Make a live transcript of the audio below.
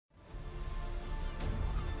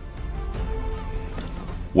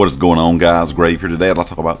What is going on, guys? Grave here today. I'd like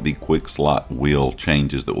to talk about the Quickslot wheel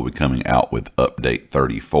changes that will be coming out with update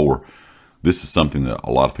 34. This is something that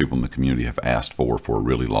a lot of people in the community have asked for a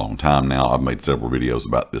really long time now. I've made several videos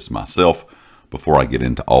about this myself. Before I get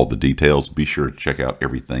into all the details, be sure to check out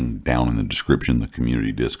everything down in the description, the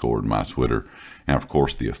community Discord, my Twitter, and of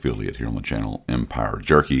course the affiliate here on the channel, Empire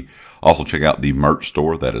Jerky. Also check out the merch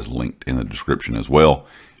store that is linked in the description as well.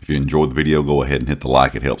 If you enjoyed the video, go ahead and hit the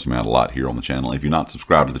like. It helps me out a lot here on the channel. If you're not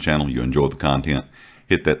subscribed to the channel, you enjoy the content,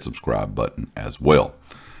 hit that subscribe button as well.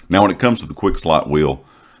 Now when it comes to the Quickslot wheel,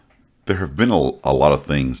 there have been a lot of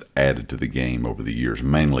things added to the game over the years,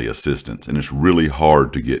 mainly assistants, and it's really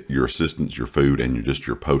hard to get your assistants, your food, and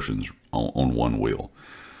your potions on one wheel.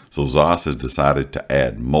 So ZOS has decided to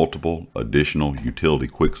add multiple additional utility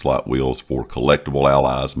Quickslot wheels for collectible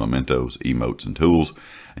allies, mementos, emotes, and tools,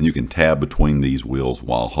 and you can tab between these wheels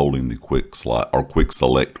while holding the Quickslot or Quick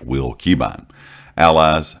Select wheel keybind.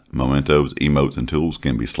 Allies, mementos, emotes, and tools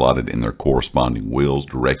can be slotted in their corresponding wheels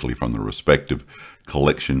directly from the respective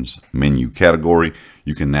collections menu category.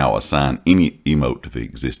 You can now assign any emote to the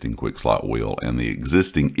existing Quickslot wheel, and the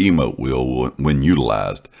existing emote wheel, when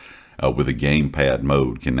utilized with a gamepad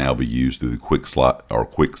mode, can now be used through the Quickslot or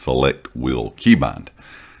Quick Select wheel keybind.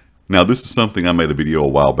 Now, this is something I made a video a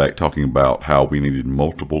while back talking about how we needed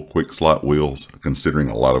multiple Quickslot wheels, considering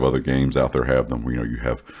a lot of other games out there have them. You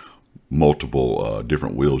have multiple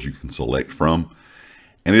different wheels you can select from,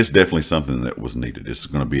 and it's definitely something that was needed. This is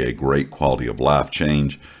going to be a great quality of life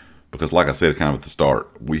change because, like I said kind of at the start,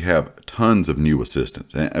 we have tons of new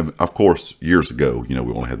assistants. And of course, years ago, we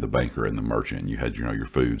only had the banker and the merchant. You had your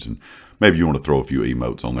foods, and maybe you want to throw a few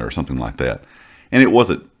emotes on there or something like that, and it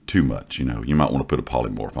wasn't too much. You might want to put a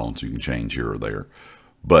polymorph on so you can change here or there.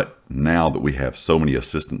 But now that we have so many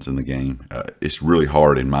assistants in the game, it's really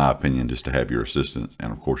hard, in my opinion, just to have your assistants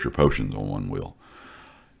and, of course, your potions on one wheel.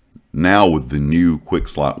 Now, with the new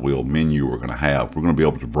Quickslot wheel menu we're going to be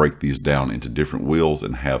able to break these down into different wheels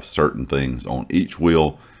and have certain things on each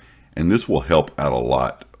wheel. And this will help out a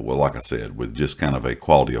lot, well, like I said, with just kind of a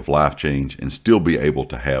quality of life change and still be able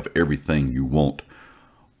to have everything you want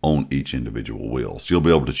on each individual wheel. So you'll be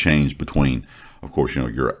able to change between, of course,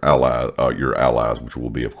 your allies, which will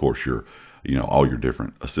be, of course, your, all your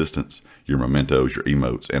different assistants, your mementos, your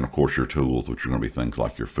emotes, and of course your tools, which are going to be things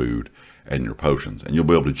like your food and your potions. And you'll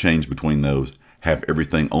be able to change between those, have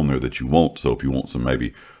everything on there that you want. So if you want some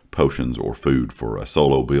maybe potions or food for a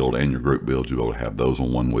solo build and your group build, you'll be able to have those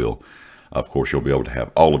on one wheel. Of course, you'll be able to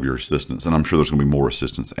have all of your assistants, and I'm sure there's going to be more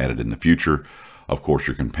assistants added in the future. Of course,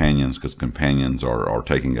 your companions, because companions are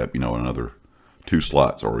taking up, another 2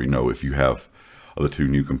 slots, or, if you have the 2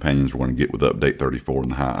 new companions we're going to get with update 34 in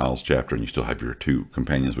the High Isles chapter, and you still have your 2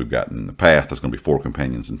 companions we've gotten in the past, that's going to be 4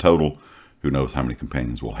 companions in total. Who knows how many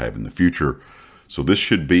companions we'll have in the future. So this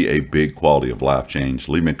should be a big quality of life change.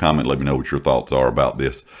 Leave me a comment, let me know what your thoughts are about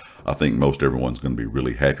this. I think most everyone's going to be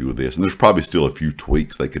really happy with this. And there's probably still a few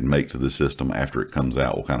tweaks they could make to the system after it comes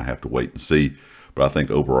out. We'll kind of have to wait and see. But I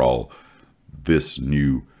think overall, this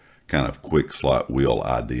new kind of Quickslot wheel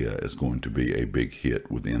idea is going to be a big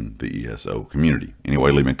hit within the ESO community.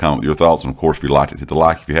 Anyway, leave me a comment with your thoughts. And of course, if you liked it, hit the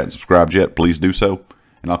like. If you hadn't subscribed yet, please do so.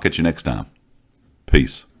 And I'll catch you next time.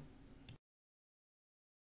 Peace.